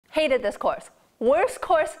Hated this course. Worst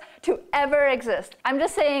course to ever exist. I'm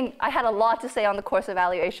just saying I had a lot to say on the course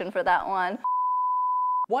evaluation for that one.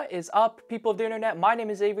 What is up, people of the internet? My name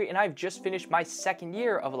is Avery and I've just finished my second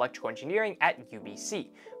year of electrical engineering at UBC.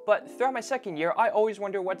 But throughout my second year, I always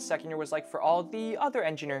wonder what second year was like for all the other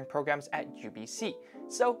engineering programs at UBC.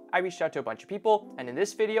 So I reached out to a bunch of people, and in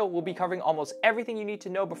this video, we'll be covering almost everything you need to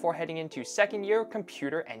know before heading into second year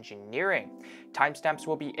computer engineering. Timestamps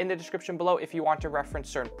will be in the description below if you want to reference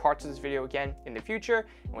certain parts of this video again in the future.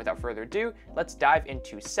 And without further ado, let's dive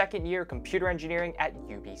into second year computer engineering at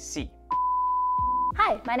UBC.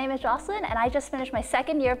 Hi, my name is Jocelyn, and I just finished my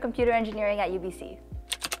second year of computer engineering at UBC.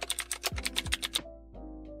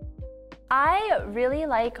 I really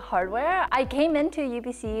like hardware. I came into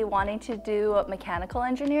UBC wanting to do mechanical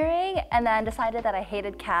engineering and then decided that I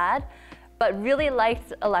hated CAD, but really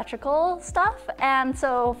liked electrical stuff. And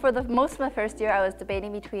so for most of my first year, I was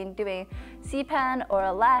debating between doing CPEN or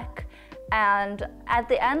ELEC. And at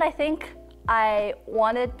the end, I think I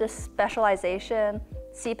wanted this specialization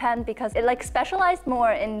CPEN because it specialized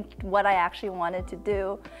more in what I actually wanted to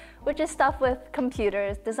do, which is stuff with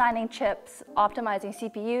computers, designing chips, optimizing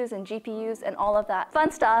CPUs and GPUs and all of that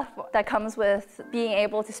fun stuff that comes with being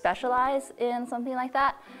able to specialize in something like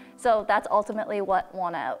that. So that's ultimately what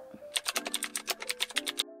won out.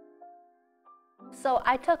 So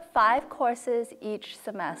I took 5 courses each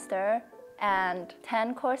semester and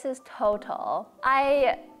 10 courses total.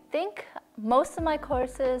 I think most of my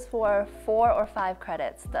courses were 4 or 5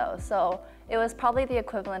 credits though, so it was probably the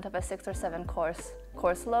equivalent of a 6 or 7 course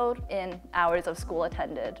load in hours of school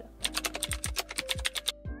attended.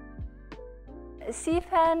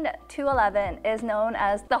 CPEN 211 is known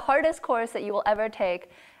as the hardest course that you will ever take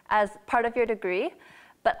as part of your degree,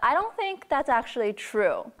 but I don't think that's actually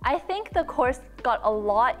true. I think the course got a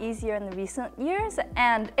lot easier in the recent years,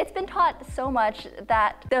 and it's been taught so much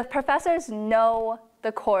that the professors know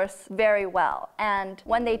the course very well. And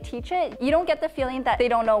when they teach it, you don't get the feeling that they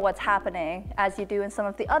don't know what's happening as you do in some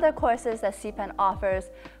of the other courses that CPEN offers,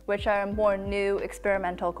 which are more new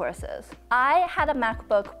experimental courses. I had a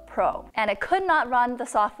MacBook Pro, and it could not run the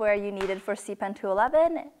software you needed for CPEN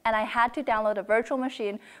 211, and I had to download a virtual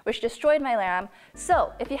machine, which destroyed my RAM.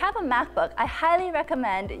 So if you have a MacBook, I highly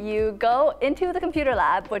recommend you go into the computer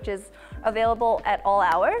lab, which is available at all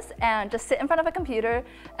hours, and just sit in front of a computer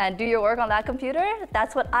and do your work on that computer.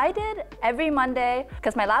 That's what I did every Monday,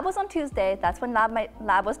 because my lab was on Tuesday. That's when my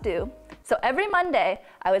lab was due. So every Monday,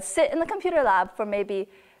 I would sit in the computer lab for maybe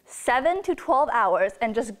 7 to 12 hours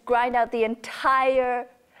and just grind out the entire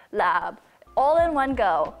lab all in one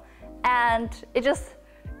go. And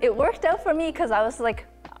it worked out for me because I was like,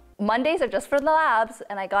 Mondays are just for the labs,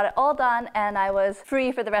 and I got it all done, and I was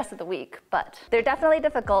free for the rest of the week. But they're definitely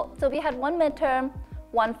difficult. So we had 1 midterm,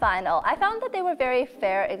 1 final. I found that they were very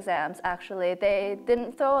fair exams, actually. They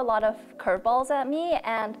didn't throw a lot of curveballs at me,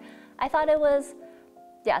 and I thought it was,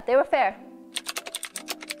 yeah, they were fair.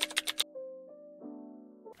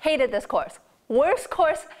 Hated this course. Worst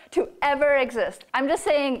course to ever exist. I'm just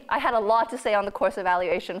saying I had a lot to say on the course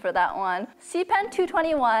evaluation for that one. CPEN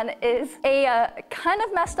 221 is a kind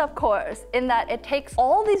of messed up course in that it takes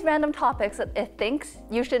all these random topics that it thinks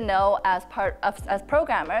you should know as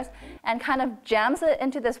programmers and kind of jams it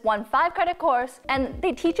into this 1 5-credit course, and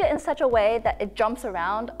they teach it in such a way that it jumps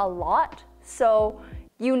around a lot. So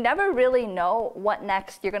you never really know what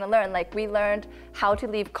next you're gonna learn. Like, we learned how to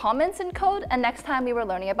leave comments in code, and next time we were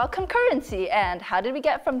learning about concurrency, and how did we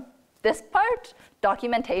get from this part,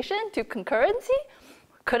 documentation, to concurrency?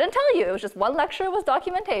 Couldn't tell you. It was just one lecture was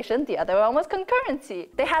documentation, the other one was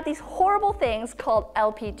concurrency. They have these horrible things called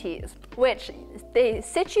LPTs, which they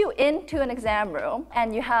sit you into an exam room,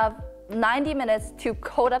 and you have 90 minutes to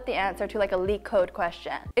code up the answer to like a leak code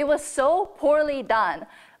question. It was so poorly done.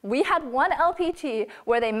 We had one LPT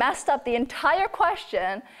where they messed up the entire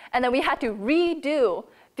question, and then we had to redo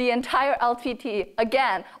the entire LPT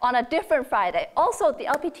again on a different Friday. Also, the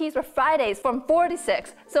LPTs were Fridays from 4 to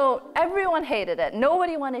 6, so everyone hated it.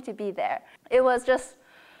 Nobody wanted to be there. It was just,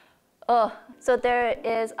 ugh. So there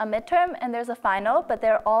is a midterm and there's a final, but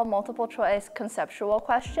they're all multiple choice conceptual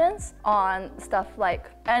questions on stuff like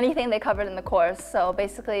anything they covered in the course. So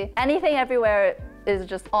basically, anything everywhere is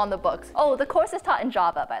just on the books. Oh, the course is taught in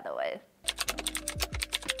Java, by the way.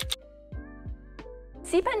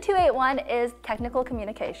 CPEN 281 is technical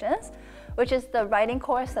communications, which is the writing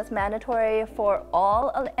course that's mandatory for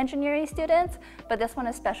all engineering students, but this one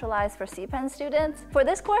is specialized for CPEN students. For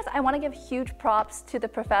this course, I want to give huge props to the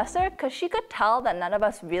professor because she could tell that none of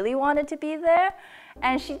us really wanted to be there,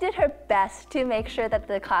 and she did her best to make sure that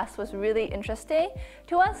the class was really interesting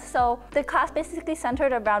to us. So the class basically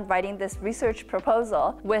centered around writing this research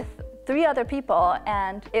proposal with 3 other people,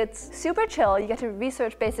 and it's super chill. You get to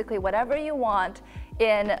research basically whatever you want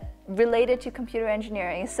related to computer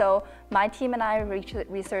engineering. So my team and I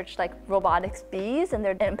researched like robotics bees and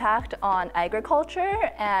their impact on agriculture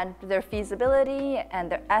and their feasibility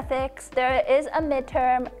and their ethics. There is a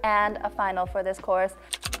midterm and a final for this course.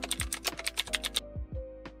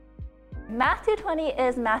 Math 220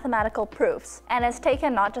 is mathematical proofs, and it's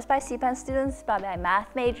taken not just by CPEN students, but by math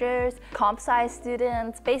majors, comp sci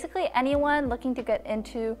students. Basically anyone looking to get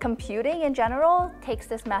into computing in general takes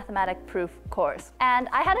this mathematic proof course. And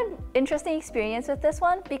I had an interesting experience with this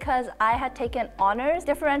one because I had taken honors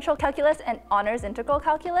differential calculus and honors integral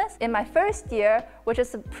calculus in my first year, which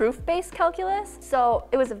is a proof-based calculus. So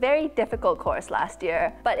it was a very difficult course last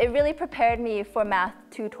year, but it really prepared me for Math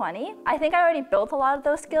 220. I think I already built a lot of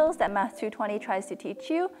those skills that Math 220 tries to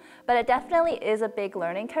teach you, but it definitely is a big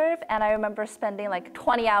learning curve, and I remember spending like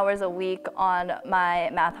 20 hours a week on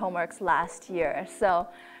my math homeworks last year. So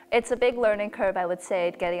it's a big learning curve, I would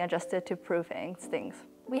say, getting adjusted to proofing things.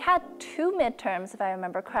 We had 2 midterms, if I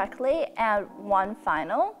remember correctly, and 1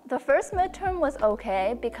 final. The first midterm was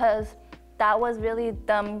okay because that was really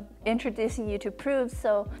them introducing you to proofs.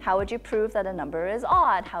 So how would you prove that a number is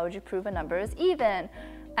odd? How would you prove a number is even?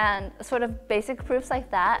 And sort of basic proofs like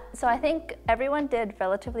that. So I think everyone did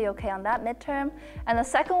relatively okay on that midterm. And the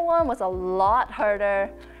second one was a lot harder,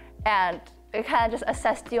 and it kind of just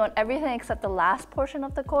assessed you on everything except the last portion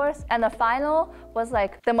of the course. And the final was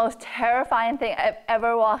like the most terrifying thing I've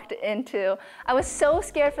ever walked into. I was so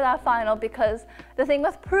scared for that final because the thing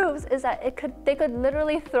with proofs is that they could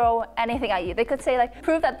literally throw anything at you. They could say like,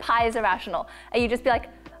 prove that pi is irrational. And you just be like,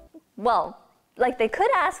 well, like they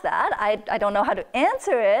could ask that. I don't know how to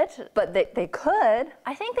answer it, but they could.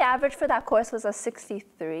 I think the average for that course was a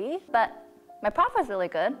 63, but my prof was really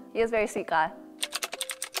good. He was a very sweet guy.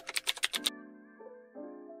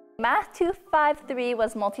 Math 253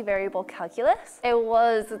 was multivariable calculus. It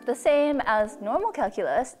was the same as normal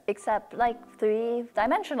calculus, except like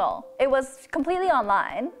 3-dimensional. It was completely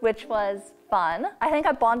online, which was fun. I think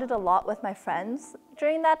I bonded a lot with my friends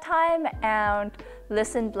during that time and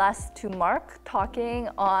listened less to Mark talking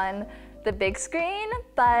on the big screen,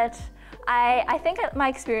 but I think my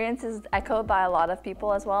experience is echoed by a lot of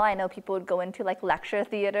people as well. I know people would go into like lecture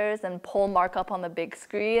theaters and pull Mark up on the big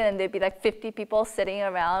screen, and there'd be like 50 people sitting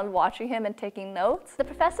around watching him and taking notes. The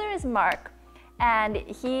professor is Mark, and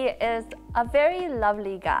he is a very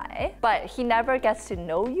lovely guy, but he never gets to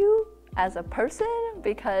know you as a person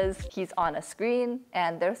because he's on a screen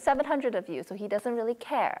and there's 700 of you, so he doesn't really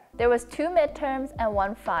care. There was 2 midterms and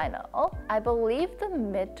 1 final. I believe the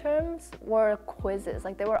midterms were quizzes,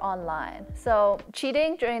 like they were online. So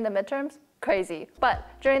cheating during the midterms, crazy. But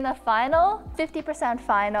during the final, 50%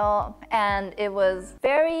 final, and it was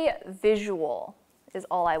very visual, is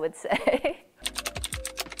all I would say.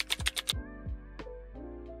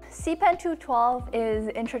 CPEN 212 is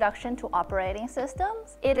Introduction to Operating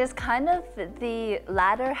Systems. It is kind of the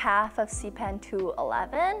latter half of CPEN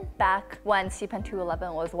 211. Back when CPEN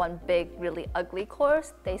 211 was one big, really ugly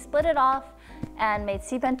course, they split it off and made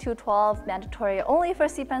CPEN 212 mandatory only for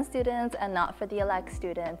CPEN students and not for the ELEC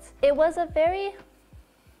students. It was a very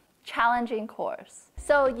challenging course.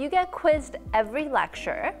 So you get quizzed every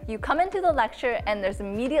lecture. You come into the lecture and there's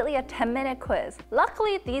immediately a 10-minute quiz.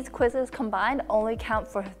 Luckily, these quizzes combined only count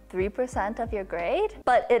for 3% of your grade,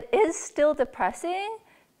 but it is still depressing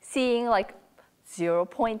seeing like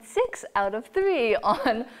 0.6 out of 3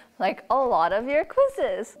 on like a lot of your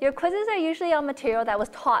quizzes. Your quizzes are usually on material that was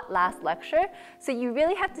taught last lecture, so you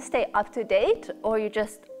really have to stay up to date or you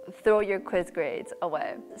just throw your quiz grades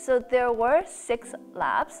away. So there were 6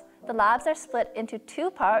 labs. The labs are split into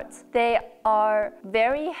 2 parts. They are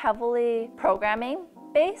very heavily programming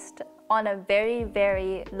based on a very,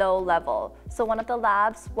 very low level. So one of the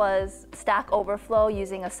labs was Stack Overflow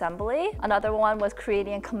using assembly. Another one was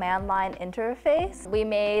creating a command line interface. We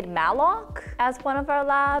made malloc as one of our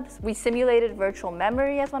labs. We simulated virtual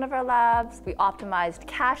memory as one of our labs. We optimized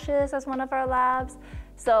caches as one of our labs.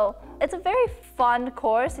 So it's a very fun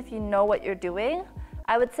course if you know what you're doing.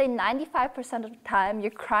 I would say 95% of the time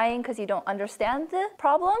you're crying because you don't understand the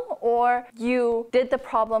problem, or you did the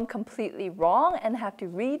problem completely wrong and have to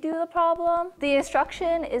redo the problem. The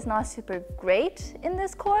instruction is not super great in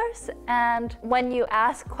this course, and when you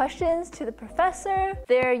ask questions to the professor,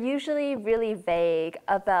 they're usually really vague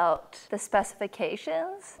about the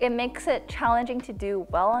specifications. It makes it challenging to do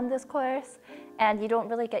well on this course, and you don't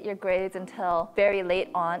really get your grades until very late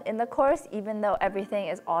on in the course, even though everything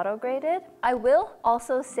is auto-graded. I will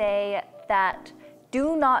also say that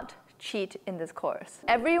do not cheat in this course.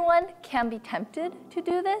 Everyone can be tempted to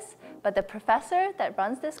do this, but the professor that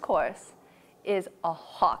runs this course is a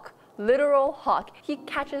hawk. Literal hawk. He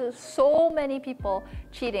catches so many people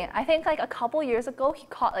cheating. I think like a couple years ago, he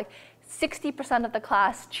caught like 60% of the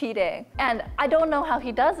class cheating. And I don't know how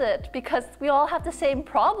he does it because we all have the same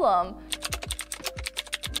problem.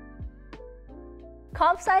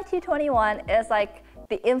 CompSci 221 is like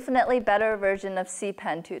the infinitely better version of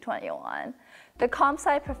CPEN 221. The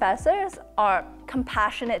CompSci professors are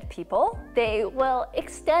compassionate people. They will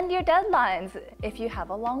extend your deadlines if you have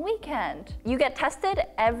a long weekend. You get tested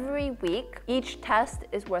every week. Each test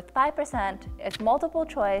is worth 5%. It's multiple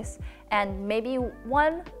choice and maybe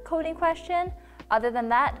one coding question. Other than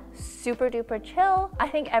that, super duper chill. I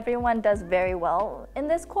think everyone does very well in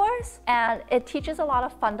this course, and it teaches a lot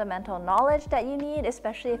of fundamental knowledge that you need,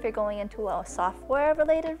 especially if you're going into a software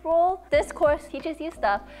related role. This course teaches you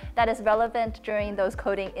stuff that is relevant during those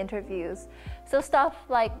coding interviews. So stuff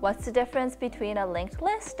like, what's the difference between a linked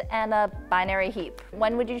list and a binary heap?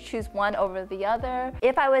 When would you choose one over the other?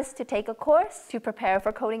 If I was to take a course to prepare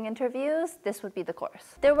for coding interviews, this would be the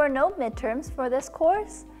course. There were no midterms for this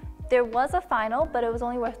course. There was a final, but it was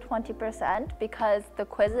only worth 20% because the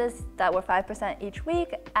quizzes that were 5% each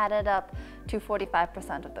week added up to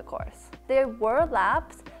 45% of the course. There were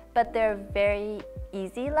labs, but they're very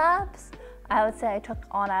easy labs. I would say I took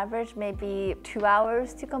on average maybe 2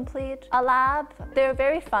 hours to complete a lab. They're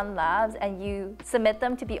very fun labs and you submit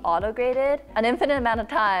them to be auto-graded an infinite amount of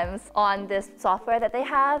times on this software that they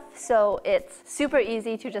have. So it's super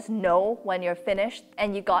easy to just know when you're finished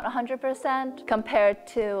and you got 100% compared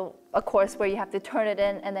to a course where you have to turn it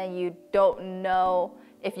in and then you don't know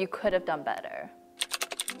if you could have done better.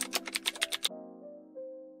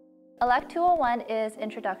 ELEC 201 is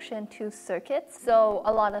Introduction to Circuits, so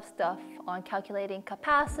a lot of stuff on calculating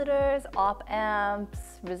capacitors, op-amps,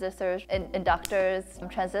 resistors, inductors,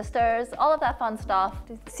 transistors, all of that fun stuff.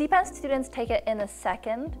 CPEN students take it in the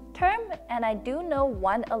second term, and I do know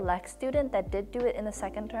one ELEC student that did do it in the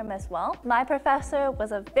second term as well. My professor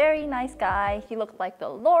was a very nice guy. He looked like the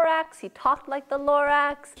Lorax, he talked like the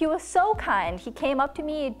Lorax. He was so kind. He came up to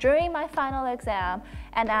me during my final exam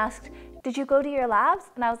and asked, "Did you go to your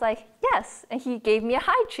labs?" And I was like, "Yes." And he gave me a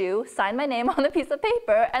hi chew, signed my name on a piece of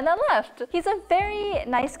paper, and then left. He's a very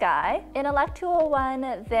nice guy. In ELEC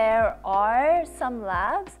 201, there are some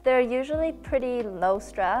labs. They're usually pretty low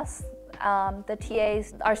stress. The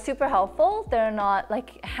TAs are super helpful. They're not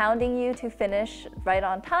like hounding you to finish right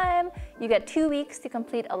on time. You get 2 weeks to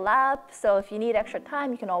complete a lab, so if you need extra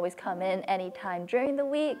time, you can always come in anytime during the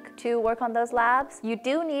week to work on those labs. You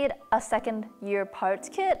do need a second year parts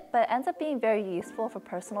kit, but it ends up being very useful for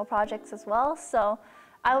personal projects as well. So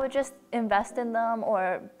I would just invest in them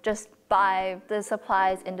or just buy the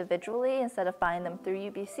supplies individually instead of buying them through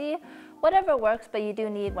UBC. Whatever works, but you do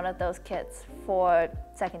need one of those kits for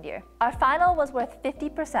second year. Our final was worth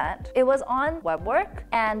 50%. It was on web work,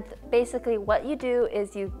 and basically what you do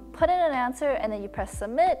is you put in an answer and then you press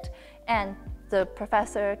submit, and the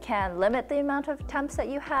professor can limit the amount of attempts that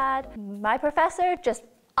you had. My professor just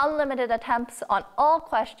unlimited attempts on all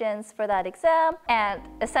questions for that exam, and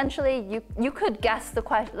essentially you could guess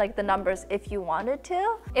the numbers if you wanted to.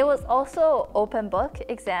 It was also open book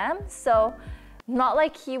exam, so not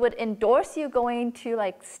like he would endorse you going to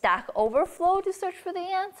like Stack Overflow to search for the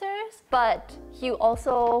answers, but he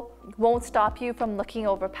also won't stop you from looking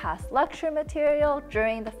over past lecture material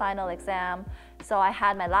during the final exam. So I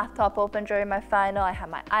had my laptop open during my final, I had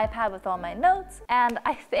my iPad with all my notes, and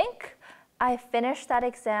I think I finished that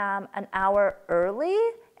exam an hour early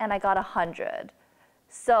and I got 100.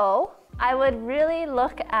 So I would really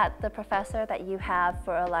look at the professor that you have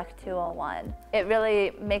for ELEC 201. It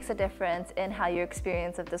really makes a difference in how your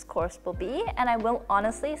experience of this course will be. And I will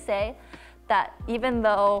honestly say that even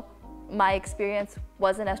though my experience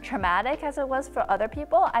wasn't as traumatic as it was for other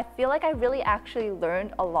people, I feel like I really actually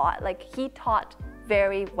learned a lot. Like, he taught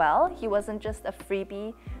very well. He wasn't just a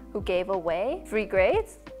freebie who gave away free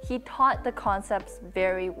grades. He taught the concepts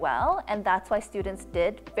very well, and that's why students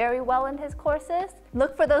did very well in his courses.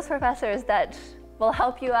 Look for those professors that will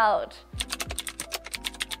help you out.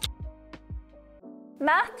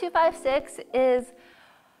 Math 256 is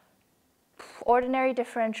ordinary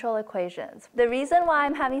differential equations. The reason why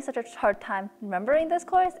I'm having such a hard time remembering this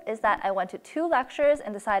course is that I went to 2 lectures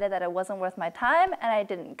and decided that it wasn't worth my time and I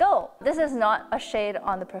didn't go. This is not a shade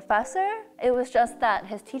on the professor. It was just that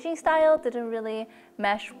his teaching style didn't really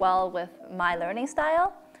mesh well with my learning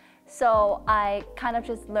style. So I kind of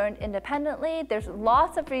just learned independently. There's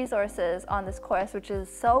lots of resources on this course, which is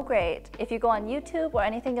so great. If you go on YouTube or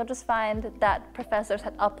anything, you'll just find that professors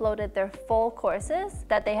had uploaded their full courses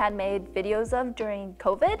that they had made videos of during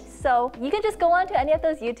COVID. So you can just go on to any of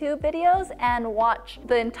those YouTube videos and watch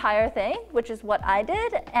the entire thing, which is what I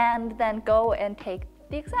did, and then go and take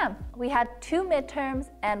the exam. We had 2 midterms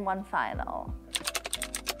and 1 final.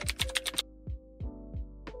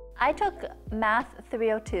 I took Math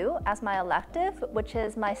 302 as my elective, which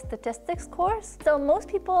is my statistics course. So most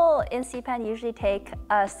people in CPEN usually take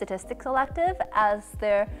a statistics elective as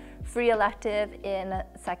their free elective in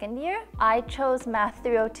second year. I chose Math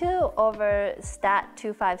 302 over Stat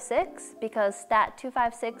 256 because Stat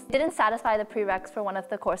 256 didn't satisfy the prereqs for one of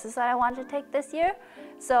the courses that I wanted to take this year.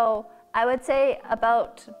 So I would say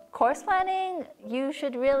about course planning, you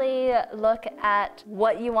should really look at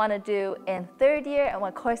what you want to do in third year and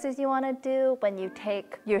what courses you want to do when you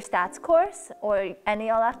take your stats course or any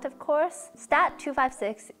elective course. Stat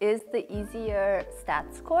 256 is the easier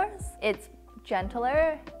stats course. It's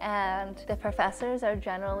gentler and the professors are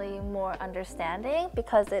generally more understanding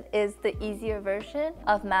because it is the easier version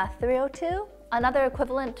of Math 302. Another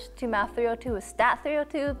equivalent to Math 302 is Stat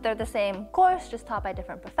 302. They're the same course, just taught by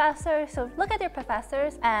different professors. So look at your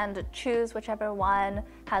professors and choose whichever one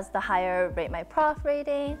has the higher Rate My Prof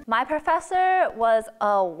rating. My professor was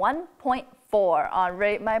a 1.4 on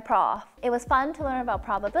Rate My Prof. It was fun to learn about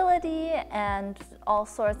probability and all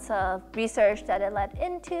sorts of research that it led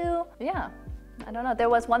into. Yeah, I don't know. There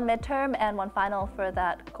was 1 midterm and 1 final for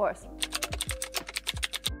that course.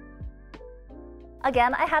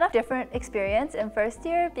 Again, I had a different experience in first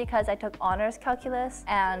year because I took honors calculus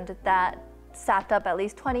and that sapped up at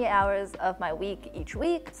least 20 hours of my week each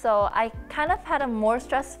week. So I kind of had a more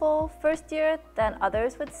stressful first year than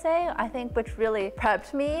others would say, I think, which really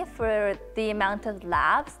prepped me for the amount of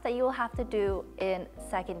labs that you will have to do in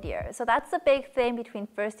second year. So that's the big thing between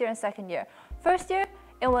first year and second year. First year,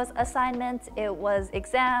 it was assignments, it was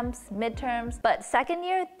exams, midterms, but second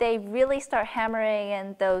year, they really start hammering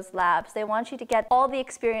in those labs. They want you to get all the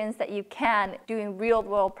experience that you can doing real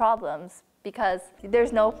world problems because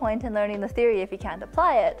there's no point in learning the theory if you can't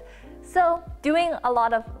apply it. So doing a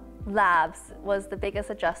lot of labs was the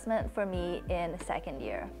biggest adjustment for me in second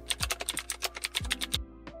year.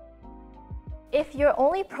 If your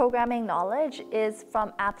only programming knowledge is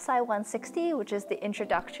from AppSci 160, which is the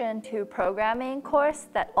Introduction to Programming course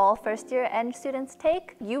that all first-year Eng students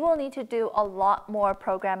take, you will need to do a lot more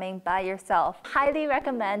programming by yourself. Highly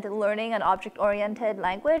recommend learning an object-oriented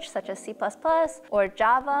language such as C++ or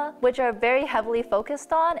Java, which are very heavily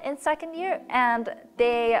focused on in second year, and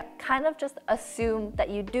they kind of just assume that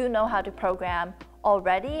you do know how to program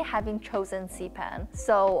already, having chosen CPEN.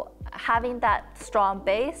 So having that strong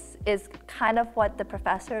base is kind of what the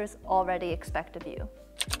professors already expect of you.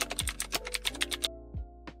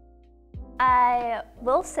 I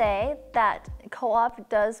will say that co-op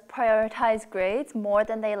does prioritize grades more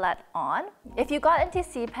than they let on. If you got into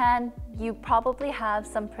CPEN, you probably have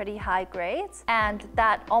some pretty high grades, and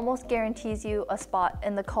that almost guarantees you a spot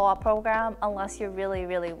in the co-op program unless you're really,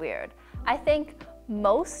 really weird. I think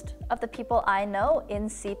most of the people I know in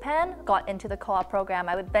CPEN got into the co-op program.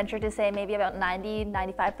 I would venture to say maybe about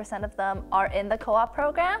 90–95% of them are in the co-op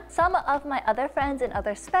program. Some of my other friends in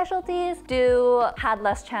other specialties had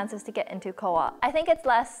less chances to get into co-op. I think it's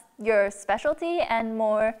less your specialty and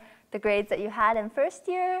more the grades that you had in first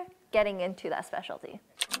year getting into that specialty.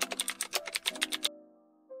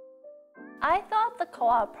 I thought the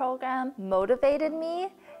co-op program motivated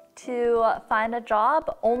me to find a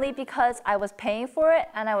job only because I was paying for it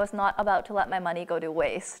and I was not about to let my money go to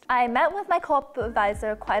waste. I met with my co-op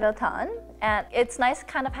advisor quite a ton, and it's nice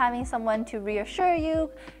kind of having someone to reassure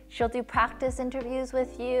you. She'll do practice interviews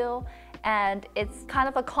with you, and it's kind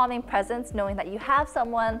of a calming presence knowing that you have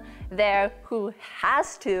someone there who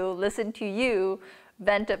has to listen to you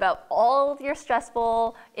vent about all of your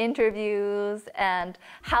stressful interviews and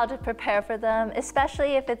how to prepare for them,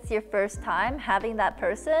 especially if it's your first time. Having that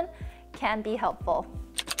person can be helpful.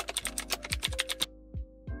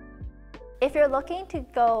 If you're looking to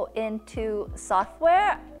go into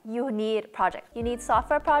software, you need projects. You need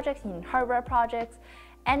software projects, you need hardware projects.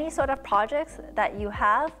 Any sort of projects that you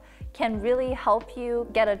have can really help you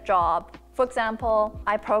get a job. For example,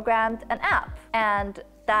 I programmed an app, and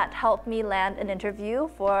that helped me land an interview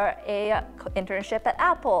for an internship at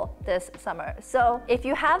Apple this summer. So if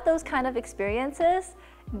you have those kind of experiences,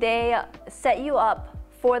 they set you up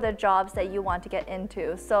for the jobs that you want to get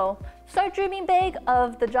into. So start dreaming big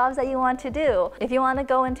of the jobs that you want to do. If you want to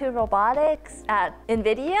go into robotics at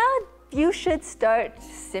NVIDIA, you should start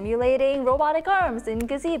simulating robotic arms in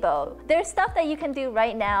Gazebo. There's stuff that you can do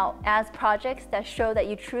right now as projects that show that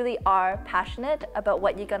you truly are passionate about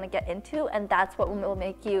what you're going to get into, and that's what will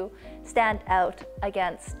make you stand out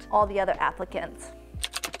against all the other applicants.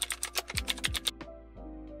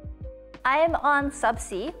 I am on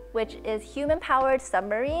Subsea, which is human-powered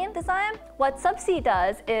submarine design. What Subsea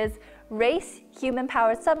does is race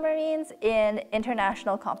human-powered submarines in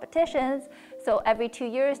international competitions. So every 2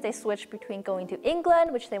 years, they switch between going to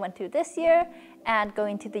England, which they went to this year, and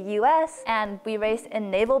going to the US. And we race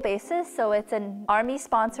in naval bases, so it's an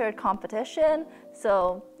Army-sponsored competition.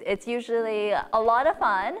 So it's usually a lot of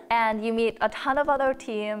fun, and you meet a ton of other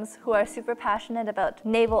teams who are super passionate about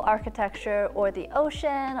naval architecture or the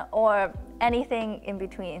ocean or anything in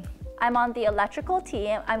between. I'm on the electrical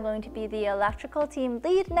team. I'm going to be the electrical team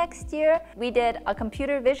lead next year. We did a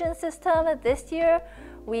computer vision system this year.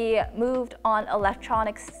 We moved on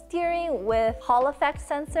electronic steering with Hall effect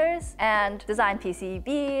sensors and designed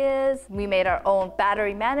PCBs. We made our own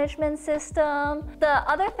battery management system. The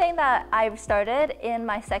other thing that I started in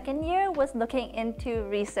my second year was looking into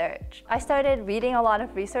research. I started reading a lot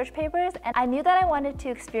of research papers, and I knew that I wanted to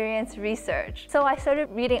experience research. So I started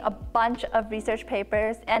reading a bunch of research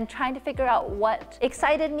papers and trying to figure out what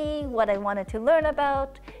excited me, what I wanted to learn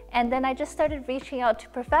about. And then I just started reaching out to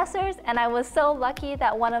professors, and I was so lucky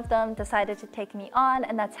that one of them decided to take me on,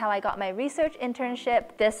 and that's how I got my research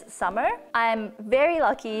internship this summer. I'm very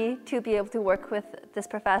lucky to be able to work with this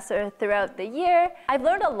professor throughout the year. I've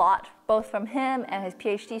learned a lot, both from him and his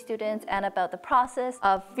PhD students, and about the process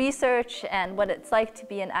of research and what it's like to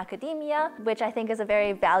be in academia, which I think is a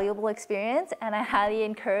very valuable experience, and I highly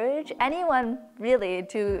encourage anyone really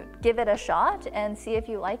to give it a shot and see if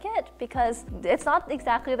you like it, because it's not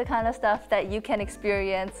exactly the kind of stuff that you can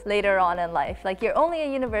experience later on in life. Like, you're only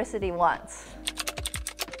in university once.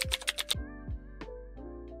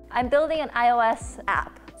 I'm building an iOS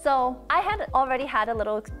app. So I had already had a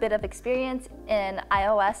little bit of experience in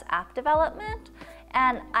iOS app development,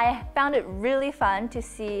 and I found it really fun to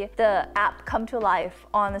see the app come to life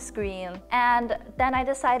on the screen. And then I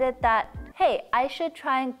decided that, hey, I should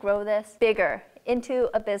try and grow this bigger into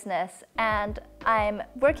a business, and I'm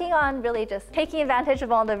working on really just taking advantage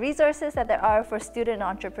of all the resources that there are for student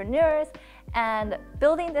entrepreneurs and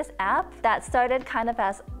building this app that started kind of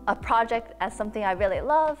as a project, as something I really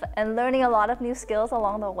love, and learning a lot of new skills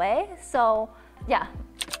along the way. So yeah.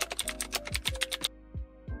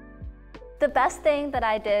 The best thing that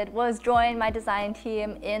I did was join my design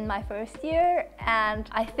team in my first year, and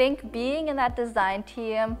I think being in that design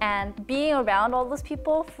team and being around all those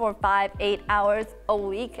people for 5-8 hours a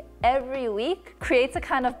week, every week, creates a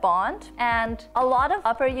kind of bond. And a lot of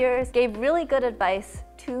upper years gave really good advice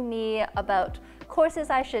to me about courses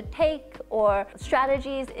I should take or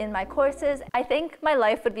strategies in my courses. I think my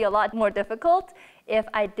life would be a lot more difficult if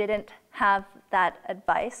I didn't have that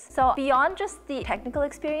advice. So beyond just the technical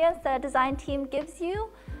experience that a design team gives you,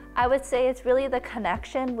 I would say it's really the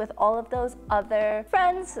connection with all of those other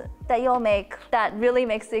friends that you'll make that really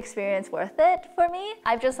makes the experience worth it for me.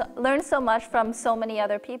 I've just learned so much from so many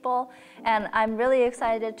other people, and I'm really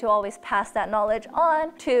excited to always pass that knowledge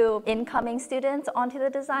on to incoming students onto the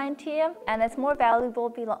design team, and it's more valuable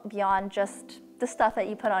beyond just the stuff that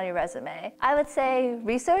you put on your resume. I would say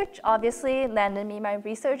research obviously landed me my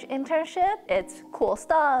research internship. It's cool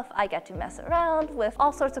stuff. I get to mess around with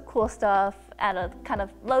all sorts of cool stuff at a kind of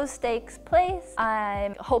low stakes place.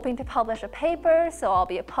 I'm hoping to publish a paper, so I'll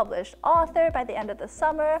be a published author by the end of the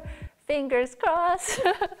summer. Fingers crossed.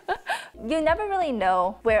 You never really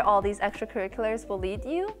know where all these extracurriculars will lead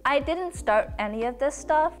you. I didn't start any of this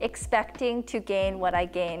stuff expecting to gain what I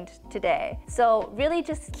gained today. So really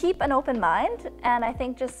just keep an open mind, and I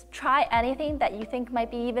think just try anything that you think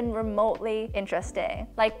might be even remotely interesting.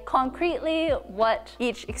 Like concretely what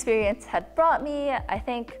each experience had brought me, I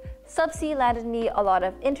think Subsea landed me a lot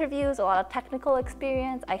of interviews, a lot of technical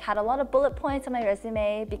experience. I had a lot of bullet points on my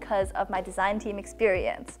resume because of my design team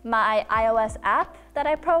experience. My iOS app that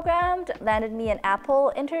I programmed landed me an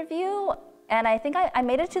Apple interview, and I think I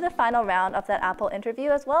made it to the final round of that Apple interview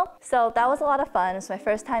as well. So that was a lot of fun. It's my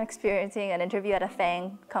first time experiencing an interview at a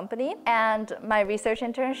FANG company. And my research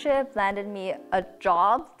internship landed me a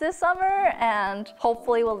job this summer, and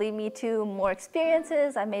hopefully will lead me to more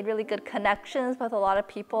experiences. I've made really good connections with a lot of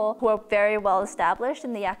people who are very well established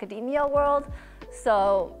in the academia world.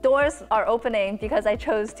 So doors are opening because I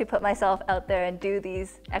chose to put myself out there and do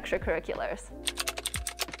these extracurriculars.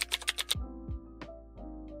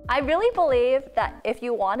 I really believe that if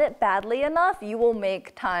you want it badly enough, you will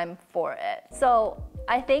make time for it. So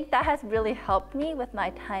I think that has really helped me with my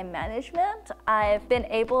time management. I've been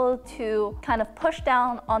able to kind of push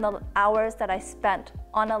down on the hours that I spent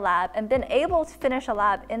on a lab and been able to finish a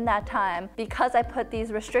lab in that time because I put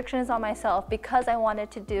these restrictions on myself, because I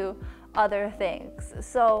wanted to do other things.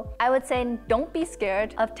 So I would say don't be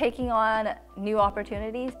scared of taking on new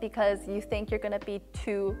opportunities because you think you're gonna be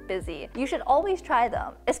too busy. You should always try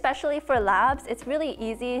them. Especially for labs, it's really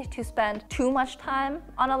easy to spend too much time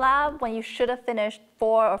on a lab when you should have finished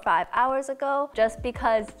 4 or 5 hours ago, just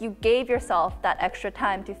because you gave yourself that extra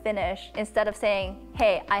time to finish instead of saying,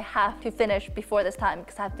 hey, I have to finish before this time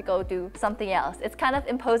because I have to go do something else. It's kind of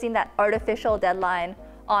imposing that artificial deadline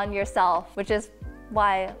on yourself, which is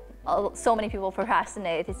why so many people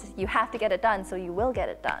procrastinate. It's just, you have to get it done, so you will get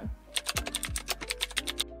it done.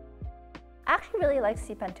 I actually really like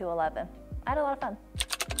CPEN 211. I had a lot of fun.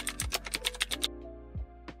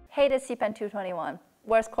 Hated CPEN 221.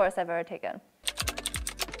 Worst course I've ever taken.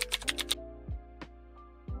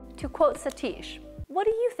 To quote Satish, what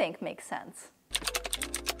do you think makes sense?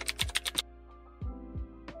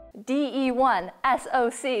 DE1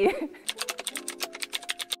 SOC.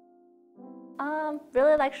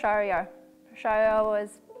 Really like Sharia. Sharia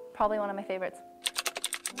was probably one of my favorites.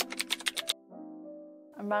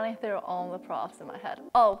 I'm running through all the profs in my head.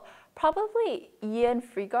 Oh, probably Ian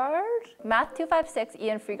Freegard. Math 256,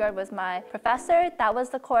 Ian Freegard was my professor. That was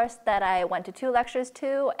the course that I went to 2 lectures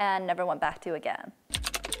to and never went back to again.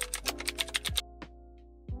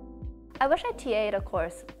 I wish I TA'd a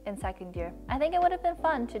course in second year. I think it would have been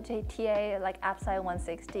fun to TA like AppSci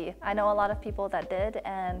 160. I know a lot of people that did,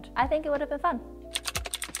 and I think it would have been fun.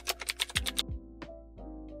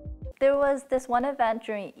 There was this one event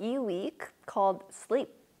during E-Week called Sleep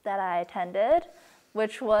that I attended,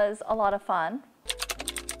 which was a lot of fun.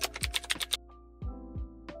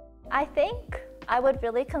 I think I would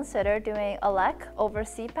really consider doing ELEC over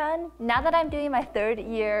CPEN. Now that I'm doing my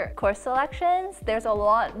 3rd year course selections, there's a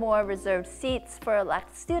lot more reserved seats for ELEC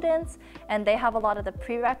students, and they have a lot of the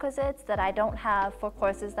prerequisites that I don't have for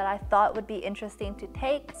courses that I thought would be interesting to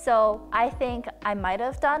take. So I think I might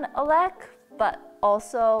have done ELEC, but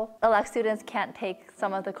also ELEC students can't take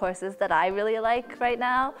some of the courses that I really like right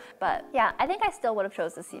now. But yeah, I think I still would have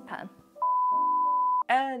chosen the CPEN.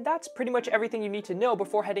 And that's pretty much everything you need to know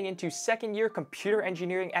before heading into 2nd year computer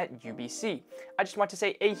engineering at UBC. I just want to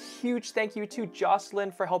say a huge thank you to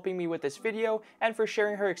Jocelyn for helping me with this video and for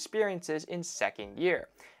sharing her experiences in 2nd year.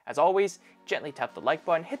 As always, gently tap the like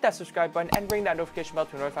button, hit that subscribe button, and ring that notification bell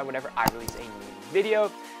to notify whenever I release a new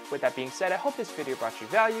video. With that being said, I hope this video brought you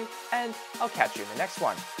value, and I'll catch you in the next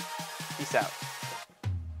one. Peace out.